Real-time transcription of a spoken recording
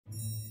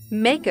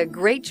Make a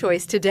great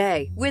choice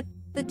today with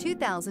the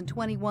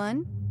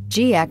 2021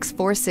 GX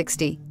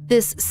 460.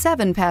 This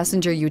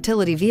 7-passenger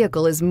utility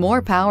vehicle is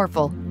more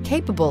powerful,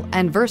 capable,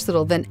 and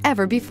versatile than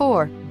ever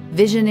before.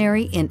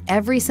 Visionary in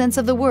every sense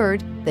of the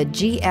word, the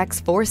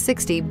GX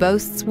 460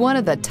 boasts one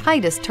of the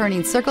tightest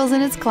turning circles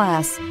in its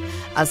class,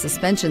 a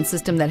suspension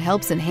system that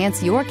helps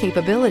enhance your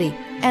capability,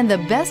 and the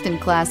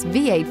best-in-class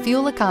V8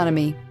 fuel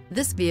economy.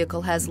 This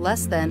vehicle has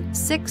less than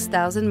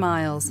 6,000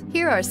 miles.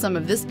 Here are some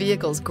of this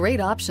vehicle's great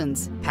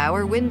options: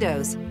 power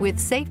windows with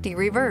safety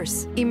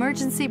reverse,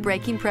 emergency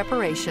braking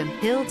preparation,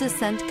 hill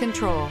descent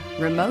control,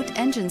 remote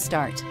engine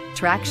start,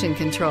 traction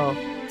control,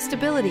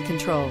 stability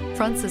control,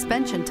 front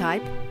suspension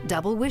type,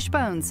 double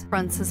wishbones,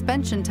 front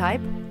suspension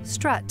type,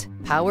 strut,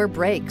 power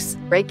brakes,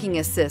 braking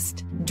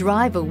assist.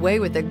 Drive away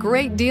with a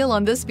great deal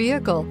on this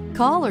vehicle.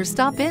 Call or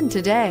stop in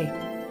today.